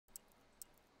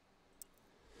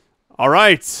All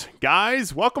right,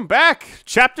 guys, welcome back.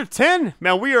 Chapter 10.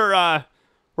 Man, we're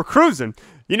cruising.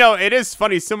 You know, it is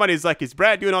funny. Somebody's like, is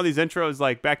Brad doing all these intros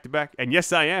like back to back? And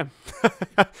yes, I am.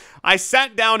 I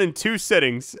sat down in 2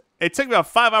 sittings. It took me about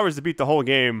 5 hours to beat the whole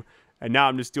game, and now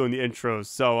I'm just doing the intros.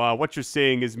 So what you're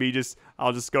seeing is me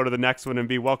I'll just go to the next one and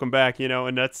be welcome back, you know,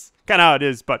 and that's kind of how it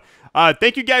is. But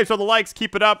thank you guys for the likes.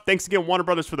 Keep it up. Thanks again, Warner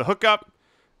Brothers, for the hookup.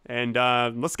 And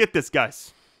let's get this,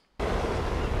 guys.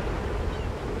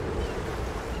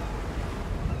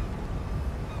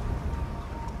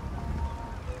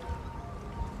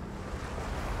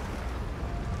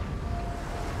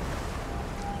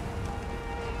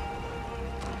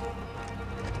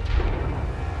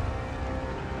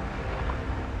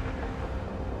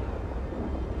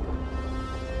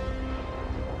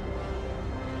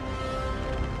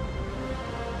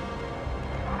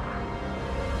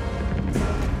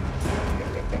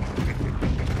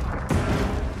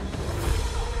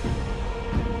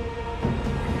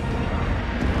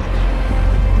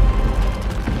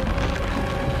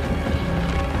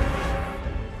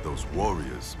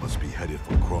 Warriors must be headed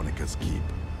for Kronika's keep.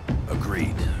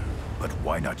 Agreed. But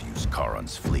why not use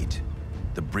Charon's fleet?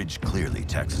 The bridge clearly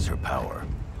taxes her power.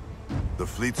 The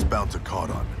fleet's bound to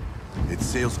Charon. It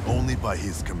sails only by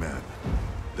his command.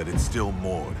 That it's still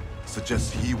moored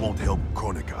suggests he won't help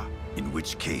Kronika. In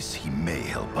which case, he may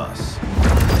help us.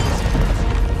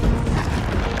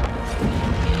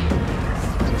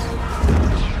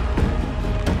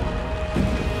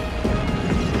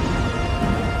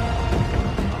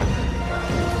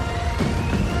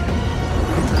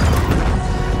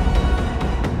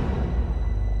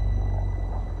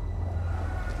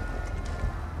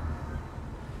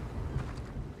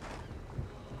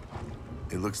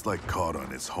 It looks like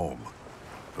Charon is home,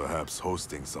 perhaps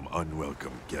hosting some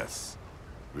unwelcome guests.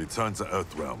 Return to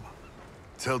Earthrealm.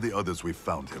 Tell the others we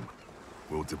found him.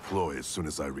 We'll deploy as soon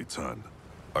as I return.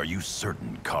 Are you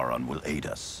certain Charon will aid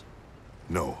us?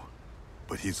 No,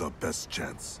 but he's our best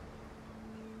chance.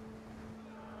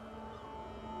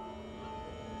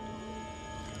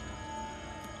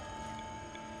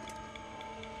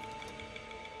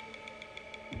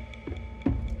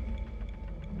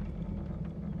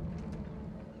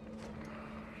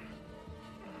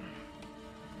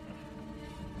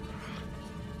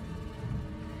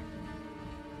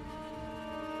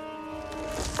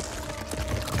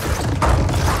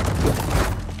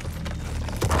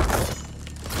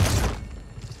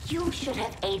 You should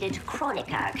have aided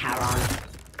Kronika,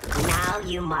 Charon. Now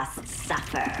you must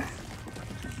suffer.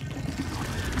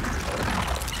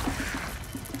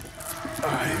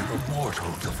 I am immortal,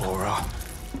 Devora.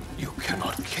 You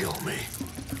cannot kill me.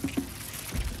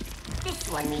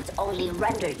 This one needs only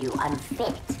render you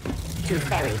unfit to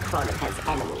ferry Kronika's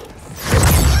enemies.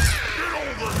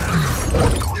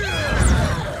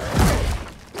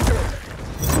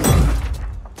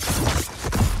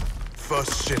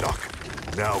 First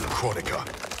Shinnok, now Kronika.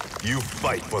 You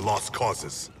fight for lost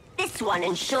causes. This one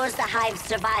ensures the Hive's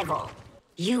survival.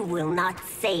 You will not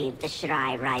save the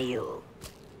Shirai Ryu.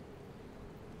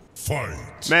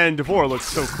 Fight. Man, Devora looks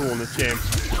so cool in this game.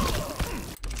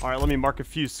 Alright, let me mark a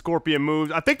few Scorpion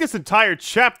moves. I think this entire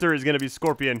chapter is going to be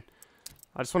Scorpion.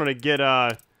 I just wanted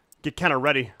to get kind of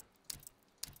ready.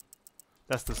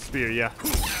 That's the spear, yeah.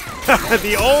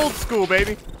 The old school,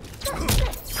 baby.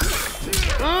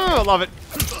 Oh, I love it.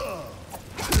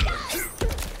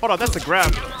 Hold on, that's a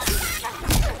grab.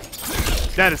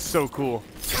 That is so cool.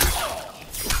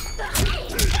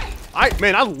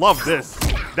 Man, I love this.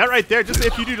 That right there, just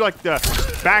if you do like the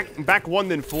back 1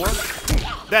 then 4,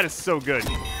 that is so good.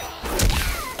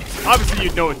 Obviously,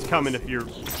 you'd know it's coming if you're,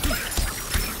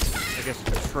 I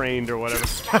guess, trained or whatever.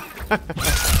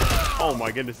 Oh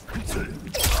my goodness.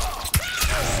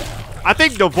 I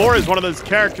think Devora is one of those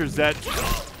characters that,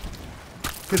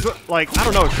 because like, I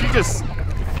don't know,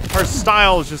 her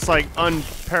style is just like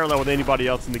unparalleled with anybody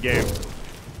else in the game.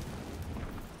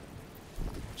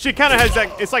 She kind of has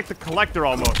that, it's like the Collector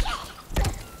almost.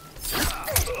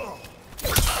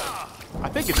 I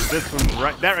think it's this one,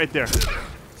 that right there.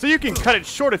 So you can cut it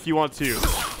short if you want to.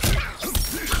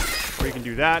 Or you can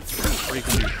do that, or you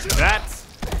can do that.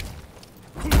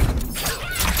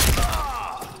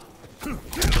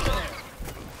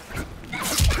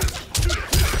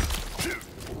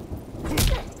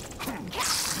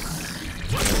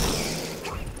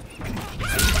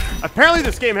 Apparently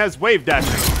this game has wave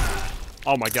dashing.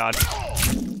 Oh my god.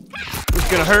 This is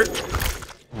gonna hurt.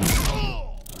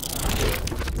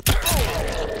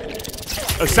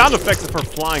 The sound effects of her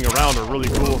flying around are really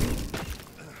cool.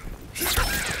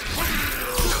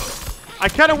 I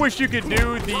kind of wish you could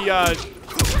do the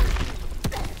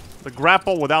the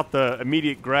grapple without the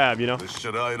immediate grab, you know? The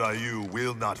Shirai Ryu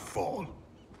will not fall.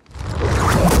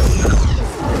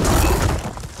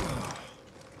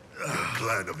 The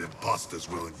clan of imposters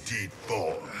will indeed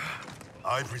fall.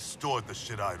 I've restored the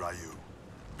Shirai Ryu.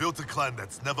 Built a clan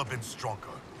that's never been stronger.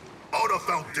 On a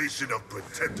foundation of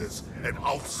pretenders and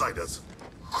outsiders,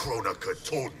 Kronika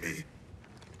told me.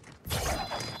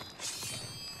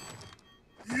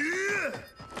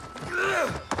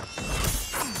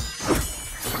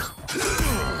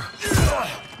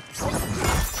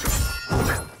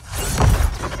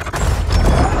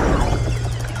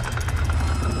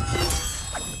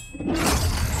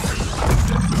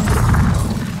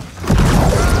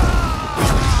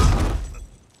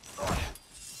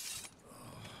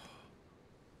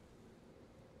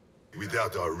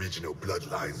 Without our regional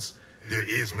bloodlines, there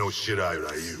is no Shirai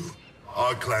Ryu.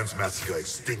 Our clan's massacre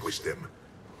extinguished them.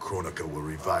 Kronika will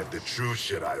revive the true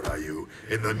Shirai Ryu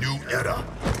in the new era.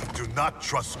 Do not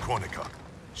trust Kronika.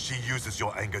 She uses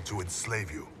your anger to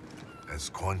enslave you, as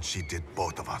Quan Chi did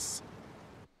both of us.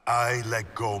 I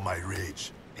let go my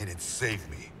rage, and it saved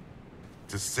me.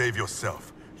 To save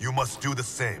yourself, you must do the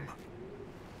same.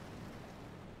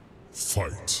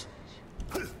 Fight.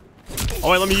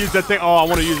 Oh wait, let me use that thing. Oh, I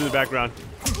want to use it in the background.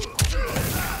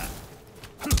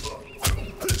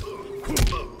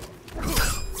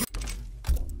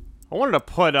 I wanted to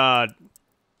put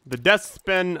the death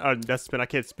spin. I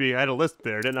can't speak. I had a list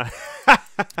there, didn't I?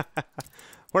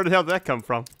 Where the hell did that come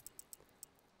from?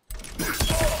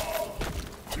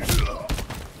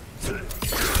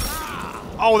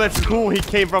 Oh, that's cool. He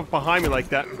came from behind me like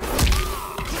that.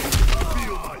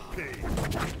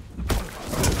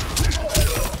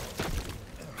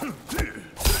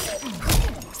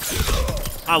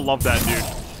 I love that dude.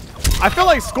 I feel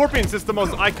like Scorpion's just the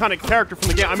most iconic character from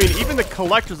the game. I mean, even the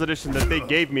collector's edition that they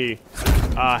gave me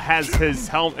has his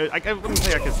helmet. I wouldn't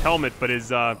say like his helmet, but his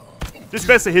just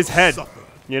basically his head,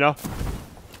 you know.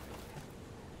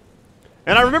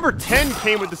 And I remember 10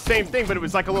 came with the same thing, but it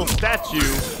was like a little statue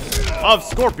of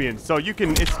Scorpion. So you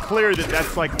can, it's clear that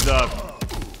that's like the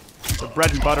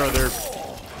bread and butter of their,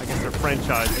 I guess, their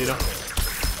franchise, you know.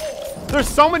 There's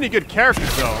so many good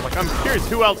characters though. Like I'm curious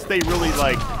who else they really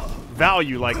like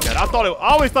value like that. I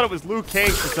always thought it was Liu Kang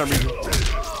for some reason.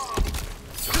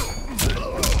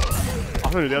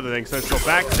 I'll do the other thing. So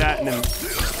back to that and then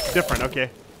different. Okay.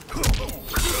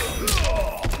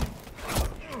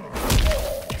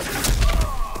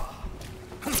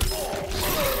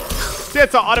 See,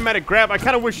 it's an automatic grab. I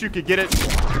kind of wish you could get it.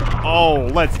 Oh,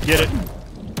 let's get it.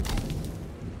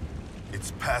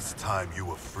 It's past time you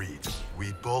were freed.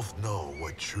 We both know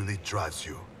what truly drives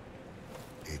you.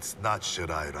 It's not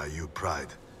Shirai Ryu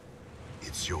pride.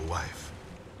 It's your wife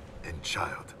and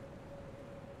child.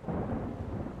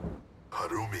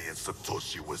 Harumi and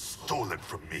Satoshi were stolen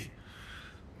from me.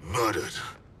 Murdered.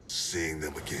 Seeing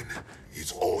them again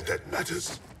is all that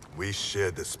matters. We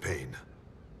share this pain.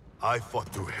 I fought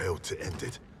through hell to end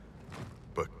it.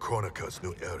 But Kronika's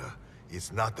new era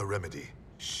is not the remedy.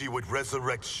 She would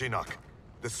resurrect Shinnok,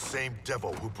 the same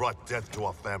devil who brought death to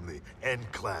our family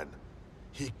and clan.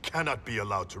 He cannot be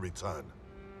allowed to return.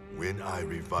 When I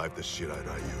revived the Shirai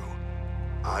Ryu,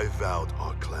 I vowed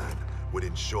our clan would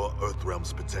ensure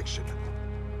Earthrealm's protection.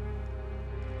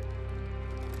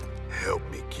 Help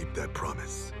me keep that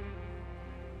promise.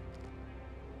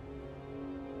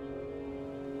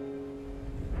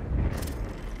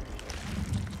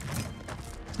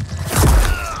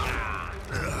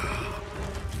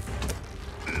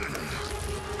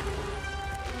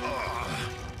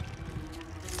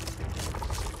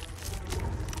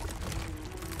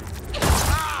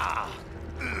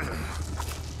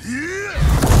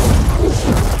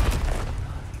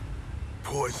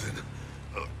 Poison.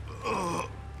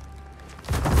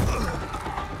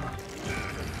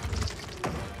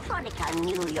 Kronika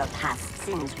knew your past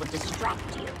sins would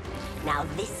distract you. Now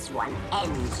this one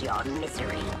ends your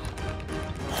misery.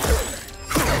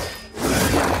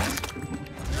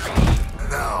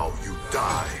 Now you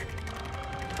die.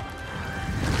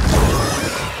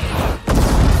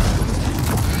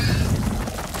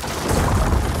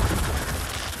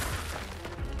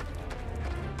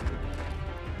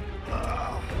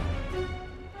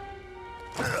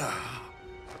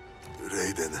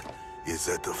 Raiden is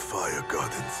at the Fire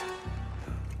Gardens.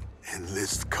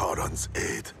 Enlist Charon's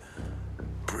aid.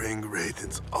 Bring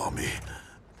Raiden's army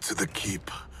to the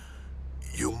keep.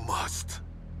 You must.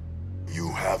 You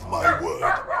have my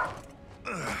word.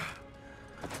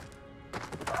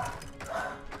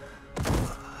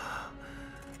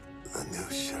 The new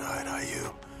Shirai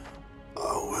Ryu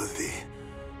are worthy.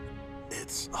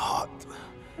 It's heart,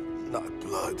 not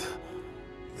blood,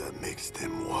 that makes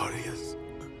them warriors.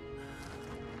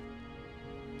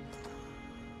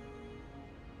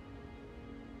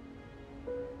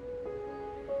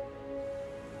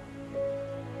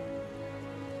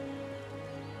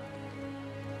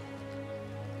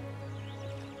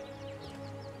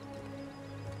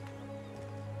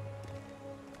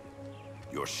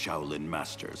 Your Shaolin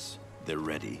masters, they're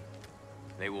ready.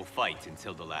 They will fight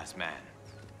until the last man.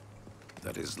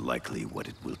 That is likely what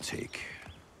it will take.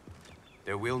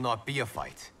 There will not be a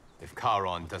fight if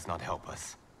Charon does not help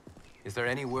us. Is there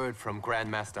any word from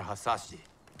Grandmaster Hasashi?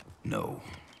 No.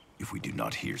 If we do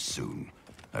not hear soon,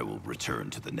 I will return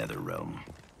to the Netherrealm.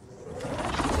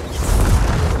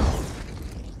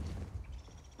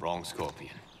 Wrong,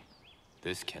 Scorpion.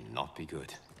 This cannot be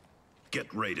good. Get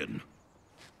Raiden.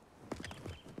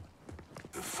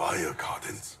 The fire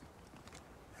gardens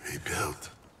rebuilt.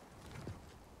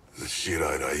 The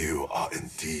Shirai Ryu are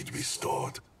indeed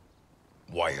restored.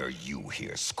 Why are you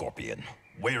here, Scorpion?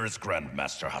 Where is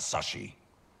Grandmaster Hasashi?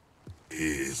 He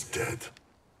is dead.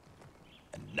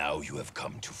 And now you have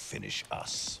come to finish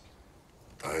us.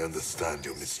 I understand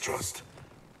your mistrust,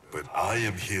 but I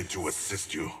am here to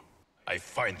assist you. I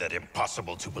find that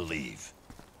impossible to believe.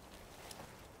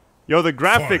 Yo, the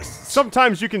graphics,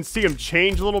 sometimes you can see them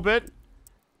change a little bit.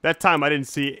 That time I didn't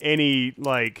see any,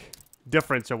 like,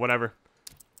 difference or whatever.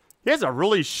 He has a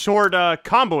really short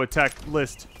combo attack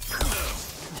list.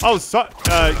 Oh, so,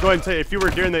 go ahead and tell you, if you were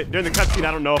during the cutscene,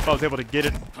 I don't know if I was able to get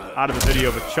it out of the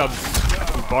video, but Chubbs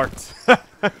actually barked.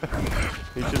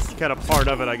 He's just kind of part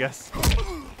of it, I guess.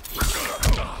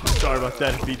 Sorry about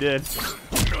that if he did.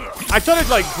 I try to,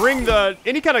 like, bring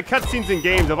any kind of cutscenes in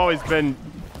games. I've always been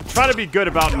trying to be good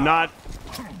about not,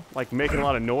 like, making a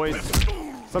lot of noise.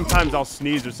 Sometimes I'll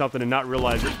sneeze or something and not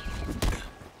realize it.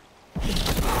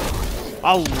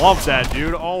 I love that,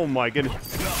 dude. Oh my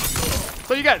goodness.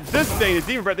 So you got this thing, the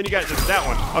demon breath, then you got just that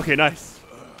one. Okay, nice.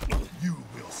 You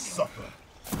will suffer.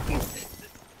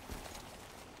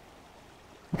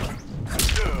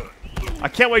 I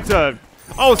can't wait to...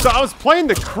 Oh, so I was playing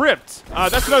the Krypt.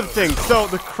 That's another thing. So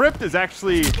the Krypt is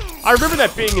actually... I remember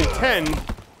that being in 10.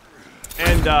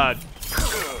 And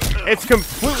it's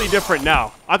completely different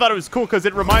now. I thought it was cool because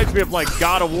it reminds me of like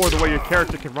God of War, the way your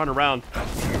character can run around.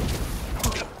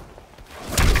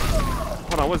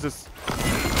 Hold on, what's this?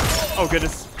 Oh,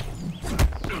 goodness.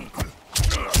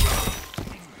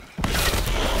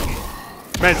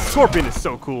 Man, Scorpion is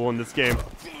so cool in this game.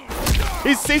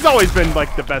 He's always been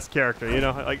like the best character, you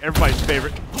know? Like everybody's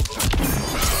favorite.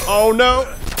 Oh, no.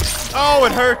 Oh,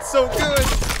 it hurts so good.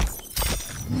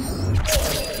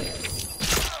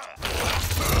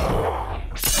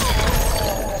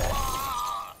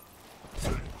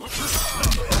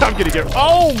 I'm gonna get...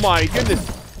 Oh, my goodness.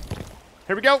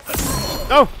 Here we go.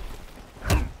 Oh.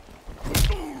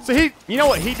 So you know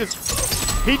what? He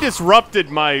disrupted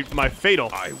my fatal.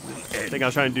 I think I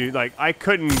was trying to do, like, I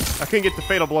couldn't get the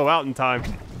fatal blow out in time.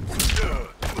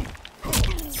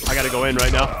 I gotta go in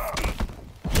right now.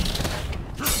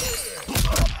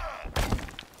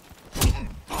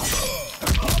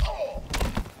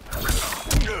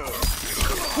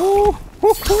 Woo,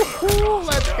 woo, woo, woo.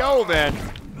 Let's go then.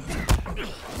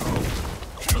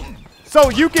 So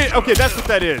you can, okay, that's what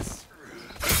that is.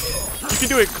 You can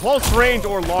do it close range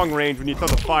or long range when you throw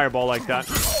the fireball like that.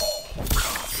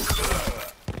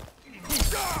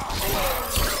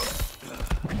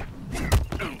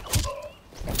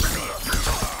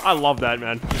 I love that,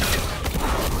 man.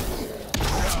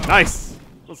 Nice.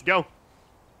 Let's go.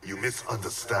 You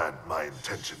misunderstand my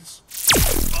intentions.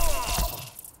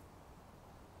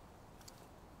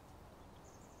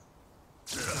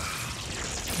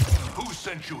 Who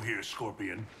sent you here,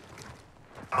 Scorpion?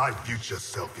 My future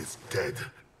self is dead.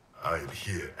 I am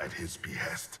here at his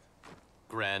behest.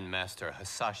 Grandmaster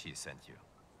Hasashi sent you.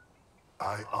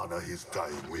 I honor his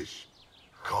dying wish.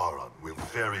 Charon will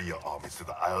ferry your armies to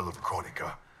the Isle of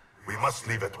Kronika. We must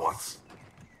leave at once.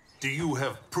 Do you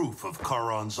have proof of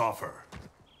Charon's offer?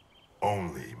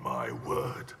 Only my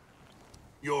word.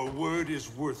 Your word is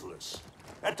worthless.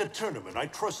 At the tournament, I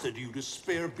trusted you to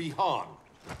spare Bihan,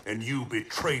 and you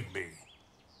betrayed me.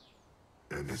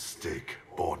 A mistake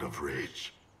born of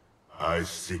rage. I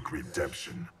seek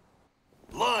redemption.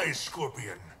 Lies,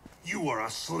 Scorpion. You are a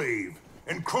slave,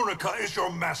 and Kronika is your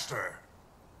master.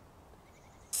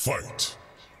 Fight.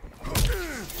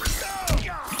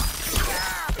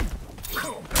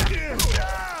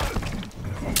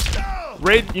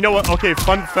 Raiden, you know what? Okay,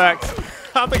 fun fact.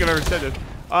 I don't think I've ever said this.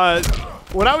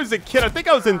 When I was a kid, I think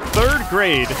I was in 3rd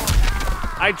grade,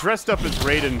 I dressed up as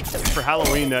Raiden for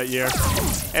Halloween that year.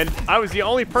 And I was the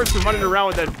only person running around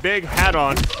with that big hat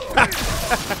on.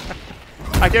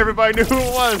 Like everybody knew who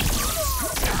it was.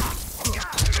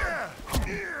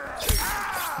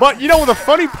 But you know, the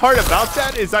funny part about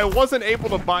that is I wasn't able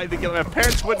to buy the game. My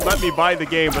parents wouldn't let me buy the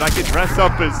game, but I could dress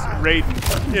up as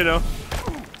Raiden, you know?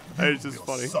 It's just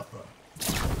funny.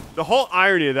 The whole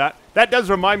irony of that. That does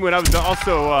remind me when I was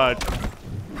also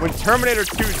when Terminator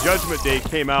 2 Judgment Day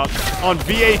came out on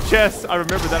VHS. I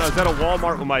remember that. I was at a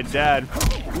Walmart with my dad.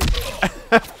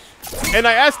 And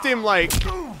I asked him, like,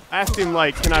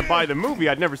 can I buy the movie?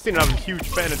 I'd never seen it. I was a huge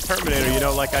fan of Terminator, you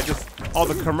know, like all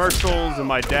the commercials, and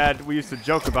my dad, we used to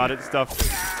joke about it and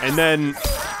stuff. And then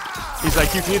he's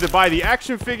like, you can either buy the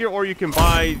action figure or you can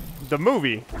buy the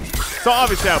movie. So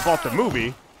obviously I bought the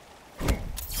movie.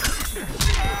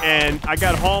 And I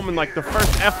got home and like the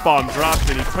first F-bomb dropped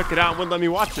and he took it out and wouldn't let me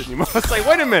watch it anymore. I was like,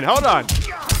 wait a minute, hold on.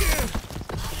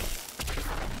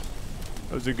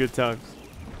 Those are good times.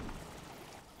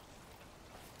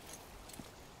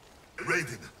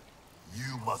 Raiden,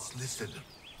 you must listen.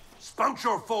 Spout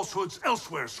your falsehoods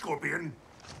elsewhere, Scorpion.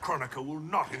 Kronika will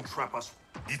not entrap us.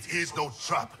 It is no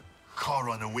trap.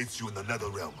 Charon awaits you in the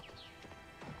Netherrealm.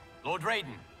 Lord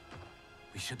Raiden,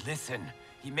 we should listen.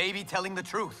 He may be telling the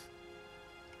truth.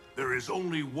 There is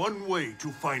only one way to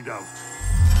find out.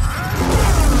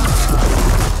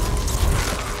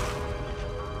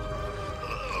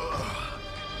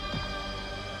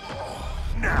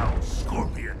 Now,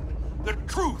 Scorpion, the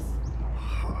truth!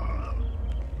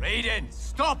 Raiden,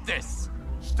 stop this!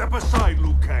 Step aside,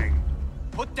 Liu Kang.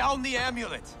 Put down the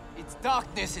amulet. Its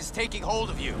darkness is taking hold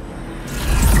of you.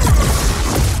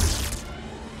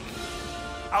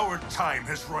 Our time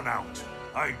has run out.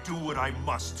 I do what I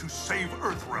must to save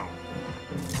Earthrealm.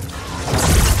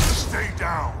 Stay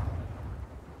down.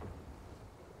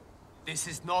 This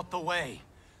is not the way.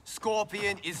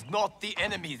 Scorpion is not the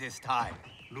enemy this time.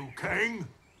 Liu Kang,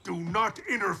 do not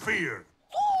interfere.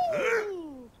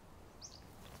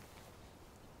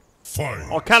 Fine.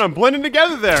 All kind of blending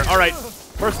together there. All right,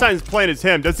 first time he's playing as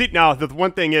him. Does he, now the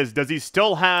one thing is, does he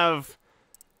still have,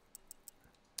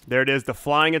 there it is, the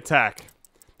flying attack.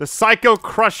 The Psycho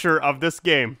Crusher of this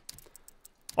game.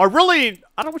 Or really,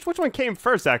 I don't know which one came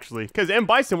first, actually. Because M.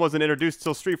 Bison wasn't introduced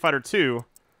till Street Fighter 2.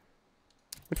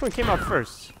 Which one came out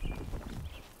first?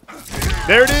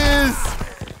 There it is!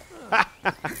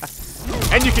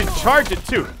 And you can charge it,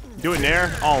 too. Do it in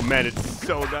air. Oh, man, it's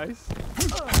so nice.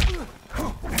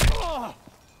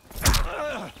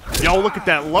 Yo, look at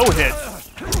that low hit.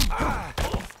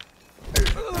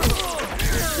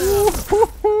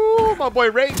 Ooh, my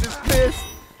boy Raiden is pissed.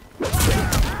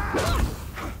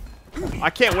 I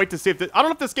can't wait to see if this, I don't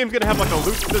know if this game's gonna have like a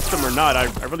loot system or not. I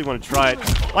really want to try it.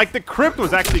 Like the Krypt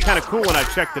was actually kind of cool when I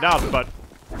checked it out, but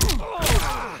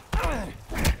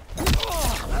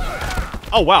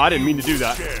oh wow, I didn't mean to do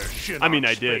that. I mean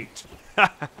I did. Oh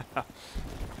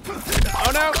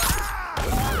no!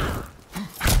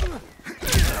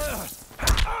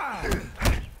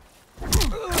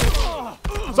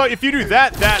 So if you do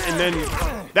that, and then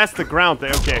that's the ground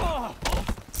thing. Okay.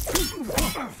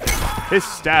 His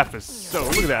staff is so.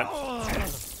 Look at that.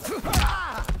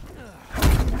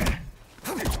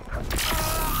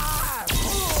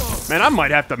 Man, I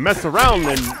might have to mess around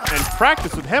and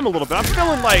practice with him a little bit. I'm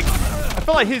feeling like I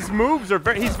feel like his moves are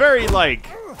very. He's very like.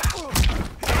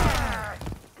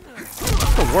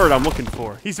 What's the word I'm looking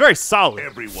for? He's very solid.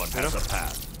 Everyone has a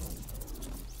path.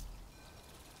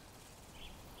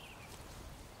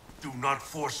 Do not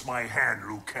force my hand,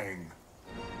 Liu Kang.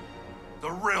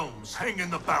 The realms hang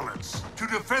in the balance. To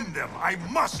defend them, I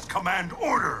must command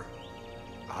order.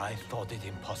 I thought it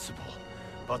impossible,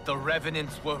 but the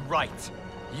Revenants were right.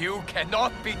 You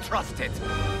cannot be trusted.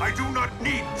 I do not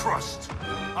need trust.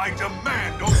 I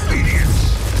demand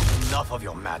obedience. Enough of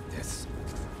your madness.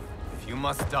 If you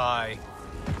must die,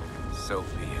 so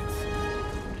be it.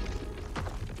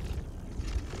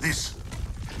 This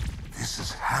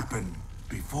has happened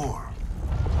before.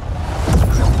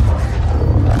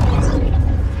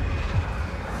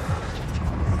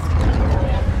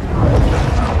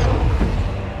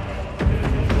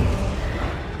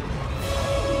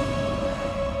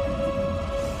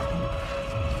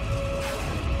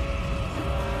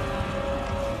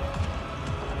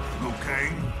 Liu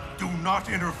Kang, do not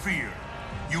interfere.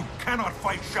 You cannot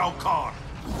fight Shao Kahn.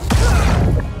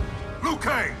 Liu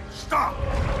Kang, stop!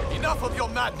 Enough of your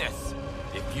madness.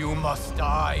 If you must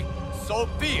die, so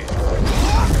be it.